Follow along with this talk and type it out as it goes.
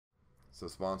So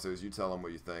sponsors, you tell him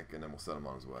what you think, and then we'll send him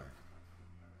on his way.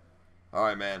 All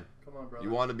right, man. Come on, brother.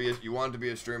 You wanted to be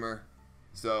a streamer,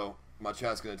 so my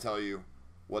chat's gonna tell you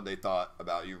what they thought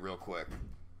about you real quick.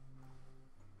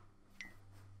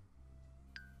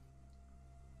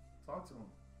 Talk to him.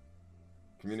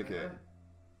 Communicate.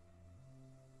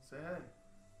 Say hey.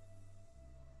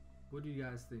 What do you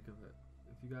guys think of it?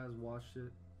 If you guys watched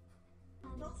it,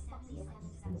 Don't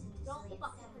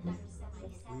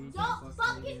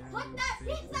fucking put that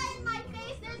pizza in my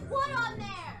face! There's wood on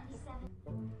there!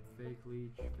 fake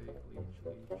leech.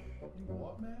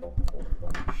 What, man?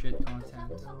 Shit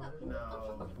content.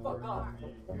 No.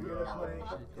 Boring. You're playing.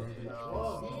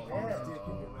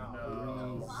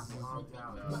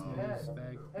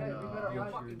 Hey, we better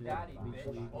Leech, fucking leech, daddy, leech,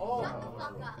 bitch. leech, Oh.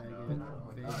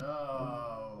 faggot,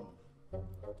 No.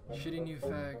 shitty new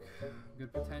fag,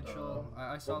 good potential.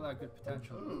 I saw that good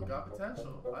potential. Ooh, got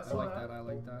potential. I I saw like that. I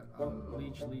like that.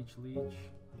 Leech.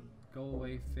 Go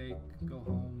away, fake. Go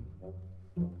home.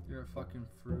 You're a fucking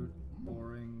fruit.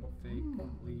 Boring, fake,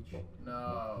 leech.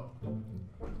 No.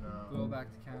 Go back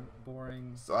to camp.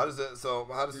 Boring. So how does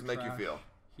it make you trash. feel?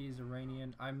 He's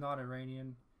Iranian. I'm not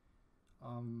Iranian.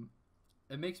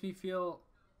 It makes me feel.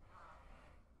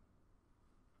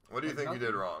 What do you like think you did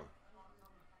nothing. wrong?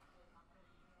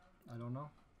 I don't know.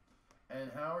 And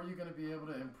how are you going to be able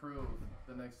to improve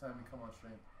the next time you come on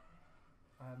stream?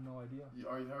 I have no idea.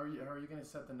 How are you going to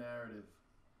set the narrative?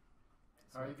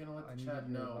 How are you going to let I the need chat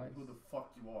your know advice. who the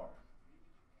fuck you are?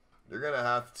 You're gonna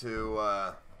have to.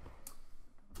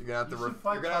 You're gonna have You to. should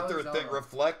fight You're gonna have to Charlie Zona.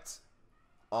 reflect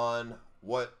on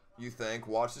what you think.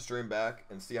 Watch the stream back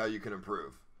and see how you can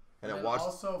improve. And then then watch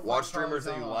also fight watch streamers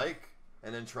that Charlie you Zona. like,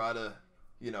 and then try to,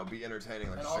 be entertaining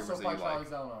like And the streamers also that fight you Charlie like.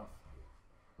 Zone off.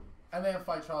 And then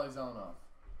fight Charlie Zone off.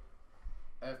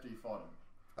 After you fought him.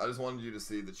 I just wanted you to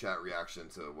see the chat reaction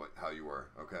to how you were.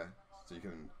 Okay, so you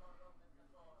can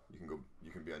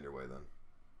be on your way then.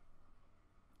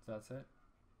 That's it.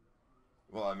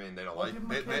 Well, I mean, they don't Well, like give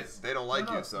him a kiss. they don't like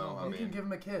No, you, so I you mean, can give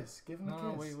him a kiss. Give him a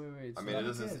No, kiss. wait. I mean, Give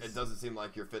him a kiss. it doesn't seem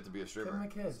like you're fit to be a Give him streamer. a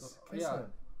kiss. So, Kiss yeah, him.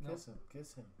 no.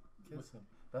 Kiss him.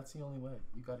 That's the only way.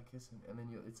 You gotta kiss him, and then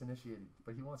it's initiated.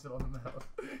 But he wants it on the mouth.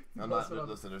 I'm not.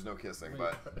 Listen, there's no kissing,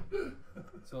 Wait. but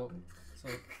So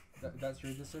that's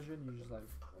your decision. You just like,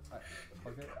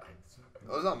 fuck it.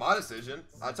 well, it's not my decision.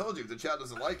 I told you if the chat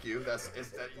doesn't like you, that's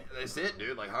it,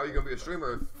 dude. Like, how are you gonna be a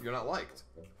streamer if you're not liked?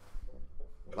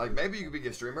 Like, maybe you could be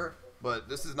a streamer, but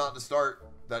this is not the start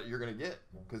that you're gonna get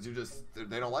because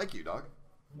they don't like you, dog.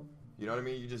 You know what I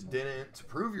mean? You just didn't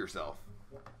prove yourself.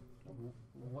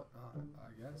 What?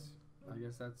 I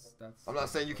guess that's. I'm not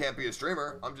saying you can't be a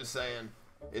streamer. I'm just saying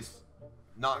it's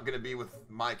not gonna be with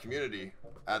my community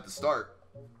at the start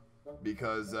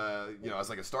because it's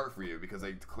like a start for you because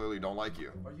they clearly don't like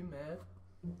you. Are you mad?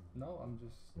 No, I'm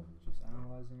just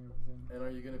analyzing everything. And are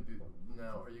you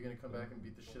gonna come back and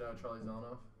beat the shit out of Charlie Zone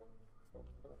off?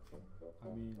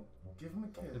 I mean, Give him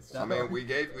a kiss. I mean,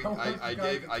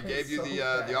 I gave you the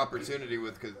bad. opportunity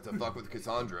to fuck with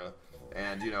Cassandra,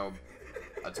 and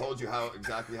I told you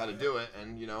exactly how to do it,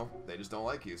 and they just don't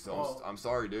like you. So I'm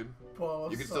sorry, dude.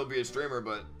 Paul, You can still be a streamer,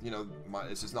 but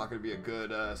it's just not going to be a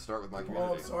good start with my Paul,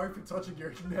 community. I'm sorry for touching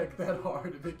your neck that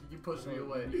hard and making you push me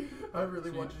away. I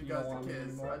really So want you you guys don't to want me kiss.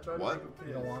 anymore? I tried What? to make him kiss.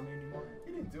 you don't want me anymore.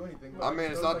 He didn't do anything. But I mean,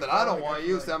 it's was not like, that I oh, don't want like,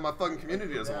 you. It's that my fucking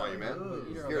community doesn't yeah, want you, man.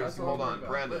 ugh. Here, That's what hold I'm on, talking about.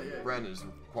 Brandon. Yeah. Brandon's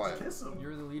quiet. Kiss him.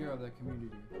 You're the leader of the community.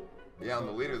 Yeah, I'm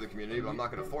the leader of the community, but I'm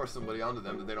not going to force somebody onto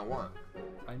them that they don't want.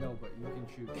 I know, but you can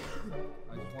choose.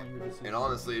 I just want your decision. And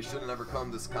honestly, it shouldn't ever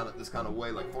come this kind of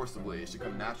way, like forcibly. It should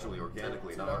come naturally,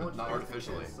 organically, Dude, I want not you guys to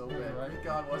artificially. kiss so bad. Right?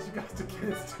 God wants you guys to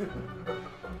kiss too.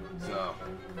 So,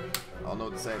 I'll know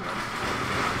what to say,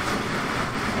 man.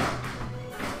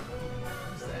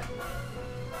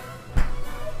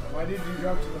 Why did you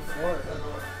drop to the floor?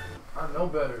 I know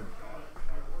better.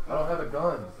 I don't have a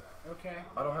gun. Okay.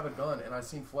 I don't have a gun, and I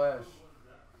seen flash.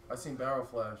 I seen barrel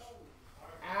flash.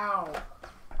 Ow.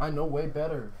 I know way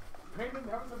better. Brandon,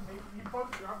 that was amazing. You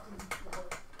both dropped to the floor.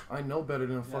 I know better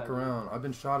than to fuck dude. around. I've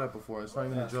been shot at before. It's not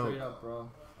even Yeah, a joke. straight up, bro.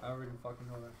 I already fucking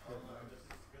know that shit. Man.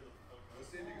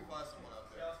 Let's see if you can find someone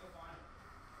out there.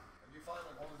 If you find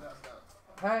them, hold his ass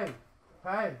down. Hey,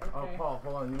 hey. Oh, Okay. Paul,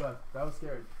 hold on. You left. That was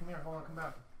scary. Come here. Hold on. Come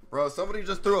back. Bro, somebody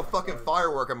just threw a fucking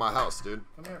firework at my house, dude.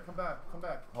 Come here. Come back. Come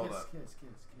back. Hold kiss, up. kiss.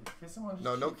 Kiss him on his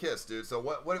No, no cheek. kiss, dude. So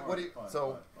what do you? Fine,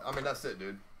 So fine. I mean, that's it,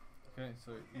 dude. Okay,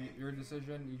 so your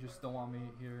decision. You just don't want me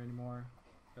here anymore.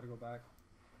 Gotta go back.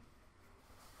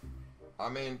 I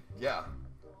mean, yeah.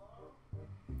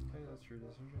 Okay, that's your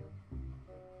decision.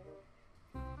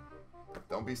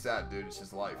 Don't be sad, dude. It's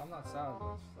just life. I'm not sad.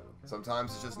 But it's just like, okay.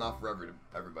 Sometimes it's just not for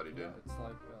everybody, dude. Yeah, it's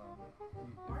like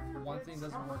If one thing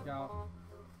doesn't work out.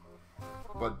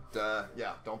 But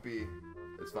yeah, don't be.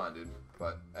 It's fine, dude.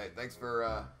 But hey, thanks for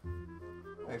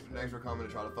coming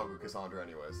to try to fuck with Cassandra,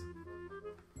 anyways.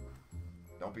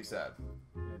 Don't be sad.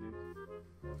 Yeah, dude.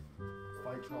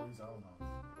 Fight Charlie Zelenoff.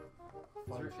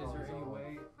 Is there any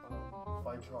way?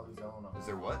 Fight Charlie Zelenoff. Is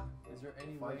there what? Is there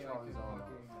any Fight way I Charlie could Zelenoff.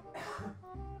 fucking?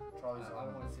 Charlie I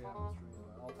don't want Zelenoff. to say that on the stream.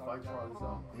 I'll talk Fight about Charlie it.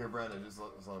 Zelenoff. Here, Brandon, just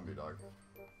let him be, dog.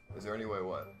 Is there any way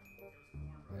what?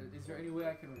 Is there any way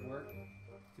I can work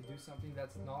to do something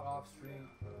that's not off stream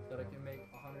that I can make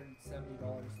 $170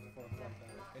 for a flight back?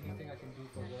 Anything I can do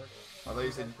for work? I thought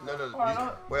you said no.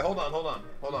 Alright, Wait, hold on.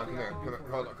 Come here. Come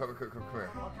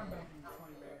here.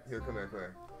 Here, come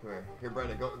here. Here,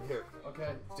 Brandon, go here.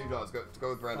 Okay. Steve Jobs, go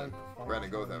with Brandon. Fight Brandon,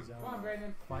 go with Charlie him. Zelenoff. Come on,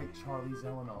 Brandon. Fight Charlie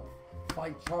Zelenoff.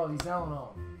 Fight Charlie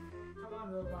Zelenoff. Come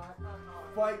on, robot.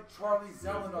 Fight Charlie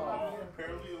Zelenoff.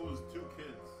 Apparently it was 2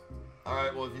 kids. All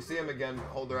right. Well, if you see him again,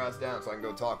 hold their ass down so I can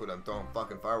go talk with them. Throwing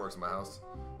fucking fireworks in my house.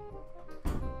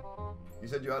 You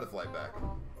said you had a flight back.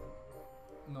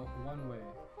 No, one way.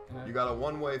 And You got a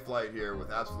one-way flight here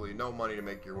with absolutely no money to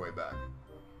make your way back.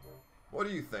 What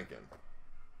are you thinking?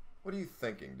 What are you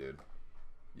thinking, dude?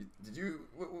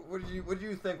 What did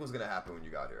you think was gonna happen when you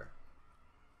got here?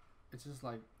 It's just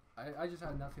like I just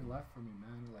had nothing left for me,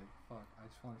 man. Like fuck, I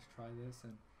just wanted to try this,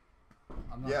 and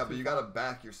I'm not. Yeah, too but you far- gotta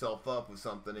back yourself up with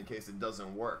something in case it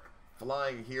doesn't work.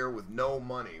 Flying here with no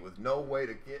money, with no way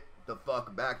to get the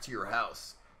fuck back to your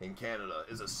house in Canada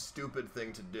is a stupid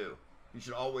thing to do. You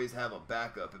should always have a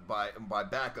backup. And by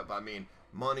backup, I mean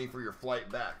money for your flight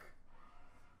back.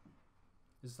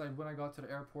 It's like when I got to the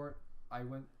airport, I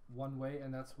went one way,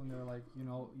 and that's when they're like, you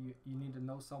know, you need to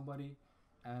know somebody,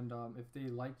 and if they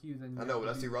like you, then you I know, but have to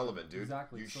that's be- irrelevant, dude.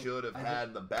 Exactly. You So should have I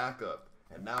had the backup,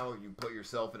 and now you put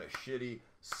yourself in a shitty,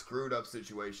 screwed up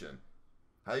situation.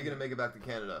 How are you gonna make it back to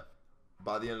Canada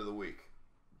by the end of the week?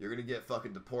 You're gonna get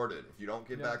fucking deported. If you don't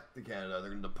get Yeah. back to Canada, they're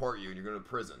gonna deport you, and you're going to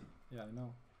prison. Yeah, I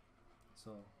know.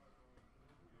 So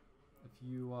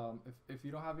if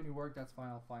you don't have any work, that's fine.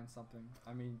 I'll find something.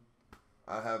 I mean,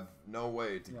 I have no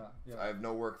way to. yeah. I have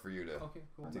no work for you to. Okay,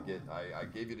 cool. To get. I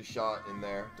gave you the shot in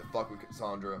there to fuck with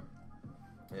Cassandra.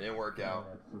 It didn't work out.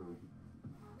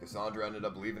 Cassandra ended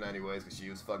up leaving anyways because she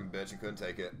was a fucking bitch and couldn't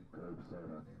take it.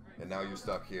 And now you're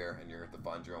stuck here and you're to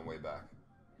find your own way back.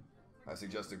 I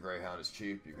suggest a Greyhound is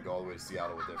cheap. You can go all the way to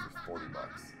Seattle with it for $40.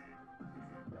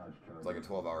 It's like a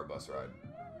 12-hour bus ride.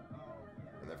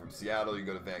 And then from Seattle you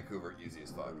can go to Vancouver, easy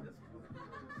as fuck. Okay,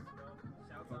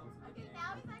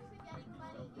 now he's actually getting money.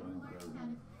 He was learning how to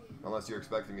stream. Unless you're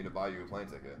expecting me to buy you a plane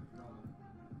ticket.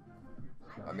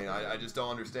 I mean, I just don't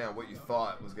understand what you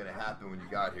thought was going to happen when you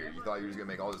got here. You thought you were just going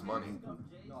to make all this money.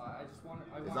 No, I just wanted.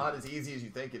 It's not as easy as you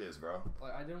think it is, bro.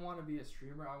 Like, I didn't want to be a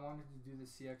streamer. I wanted to do the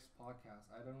CX podcast.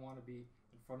 I didn't want to be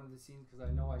in front of the scenes because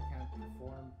I know I can't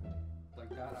perform like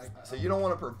that. So you don't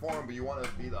want to perform, but you want to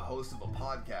be the host of a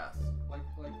podcast. like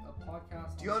a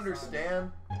podcast. Do you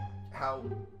understand how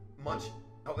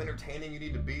entertaining you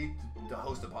need to be to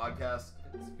host a podcast?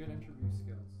 It's good interview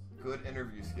skills. Good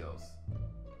interview skills.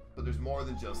 But there's more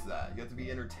than just that. You have to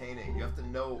be entertaining. You have to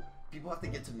know, people have to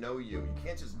get to know you. You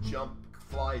can't just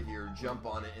fly here, jump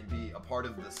on it, and be a part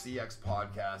of the CX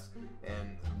podcast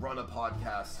and run a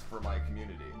podcast for my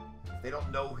community. They don't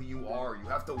know who you are. You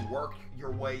have to work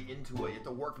your way into it. You have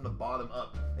to work from the bottom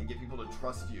up and get people to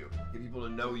trust you, get people to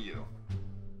know you.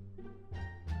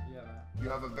 Yeah, man. You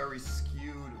have a very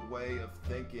skewed way of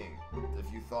thinking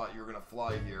if you thought you were going to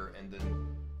fly here and then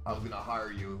I was going to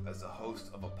hire you as a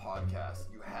host of a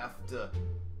podcast. You have to,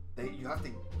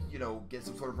 you know, get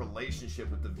some sort of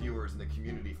relationship with the viewers and the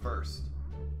community first.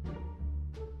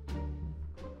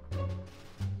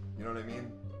 You know what I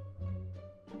mean?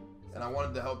 And I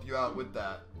wanted to help you out with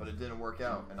that, but it didn't work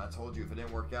out. And I told you if it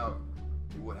didn't work out,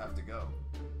 you would have to go.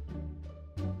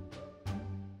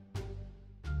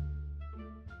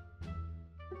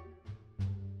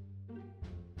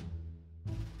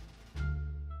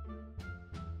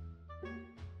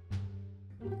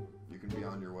 You can be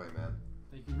on your way, man.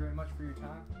 Thank you very much for your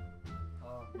time.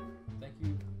 Thank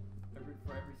you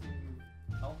for everything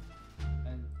you helped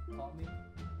and taught me.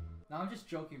 No, I'm just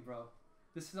joking, bro.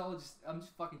 This is all I'm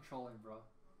just fucking trolling, bro.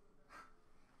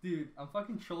 Dude, I'm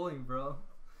fucking trolling, bro.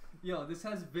 Yo, this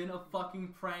has been a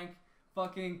fucking prank.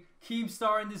 Fucking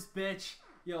Keemstar in this bitch.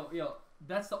 Yo,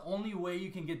 that's the only way you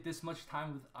can get this much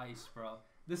time with Ice, bro.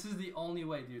 This is the only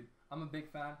way, dude. I'm a big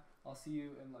fan. I'll see you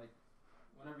in like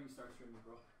whenever you start streaming,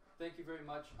 bro. Thank you very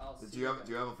much. Do you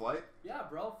have a flight? Yeah,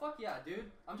 bro. Fuck yeah,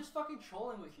 dude. I'm just fucking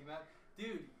trolling with you, man.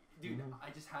 Dude, I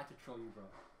just had to troll you, bro.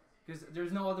 Because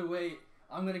there's no other way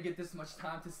I'm gonna get this much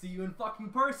time to see you in fucking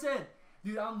person.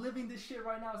 Dude, I'm living this shit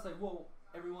right now. It's like, whoa,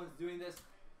 everyone's doing this.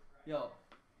 Yo,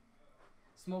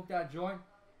 smoke that joint.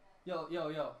 Yo.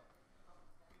 Yo.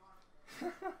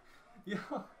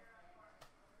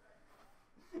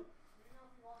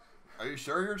 Are you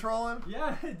sure you're trolling?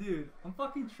 Yeah, dude. I'm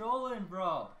fucking trolling,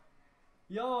 bro.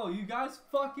 Yo, you guys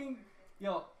fucking...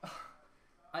 Yo,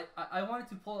 I wanted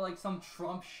to pull like some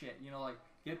Trump shit, you know, like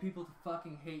get people to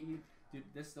fucking hate you. Dude,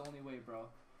 this is the only way, bro.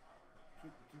 Do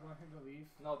you want him to leave?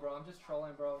 No, bro, I'm just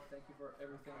trolling, bro. Thank you for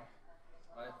everything.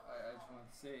 I just want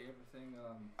to say everything.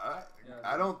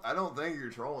 I don't think you're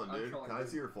trolling, I'm dude. trolling, Can I dude.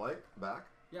 see your flight back?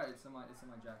 Yeah, it's in my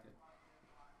jacket.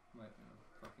 My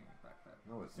fucking backpack.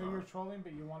 No, it's So not. you're trolling,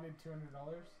 but you wanted $200?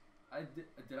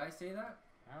 Did I say that?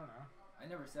 I don't know. I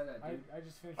never said that, dude. I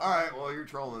just finished. All right, well you're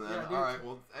trolling then. Yeah, dude. All right,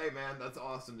 well hey man, that's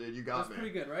awesome, dude. You got That's me.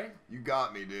 pretty good, right? You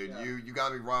got me, dude. Yeah. You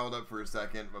got me riled up for a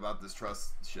second about this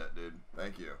trust shit, dude.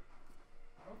 Thank you.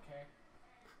 Okay.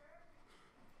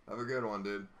 Have a good one,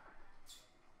 dude.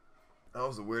 That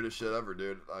was the weirdest shit ever,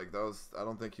 dude. Like that was. I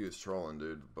don't think he was trolling,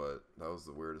 dude, but that was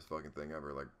the weirdest fucking thing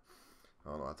ever. Like, I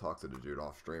don't know. I talked to the dude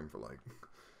off stream for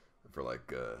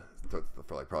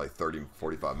probably 30,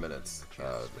 45 minutes 2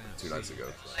 nights ago.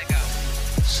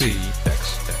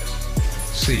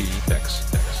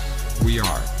 CXX. We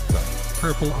are the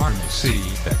Purple Army.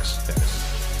 CXX.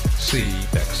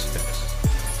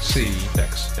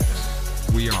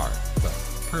 CXX. We are the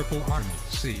Purple Army.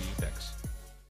 CXX.